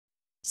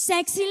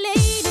Sexy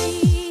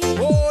lady.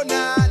 Oh,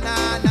 na,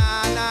 na,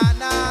 na, na,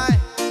 na.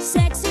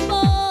 Sexy boy.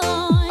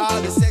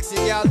 All the sexy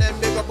gal, them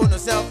big up on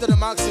yourself to the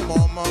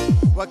maximum.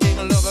 What kind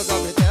of lover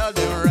come me tell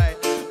them right?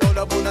 Hold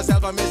up on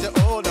yourself and me say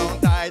hold on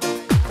tight.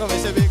 Come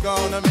and say we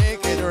gonna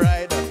make it right.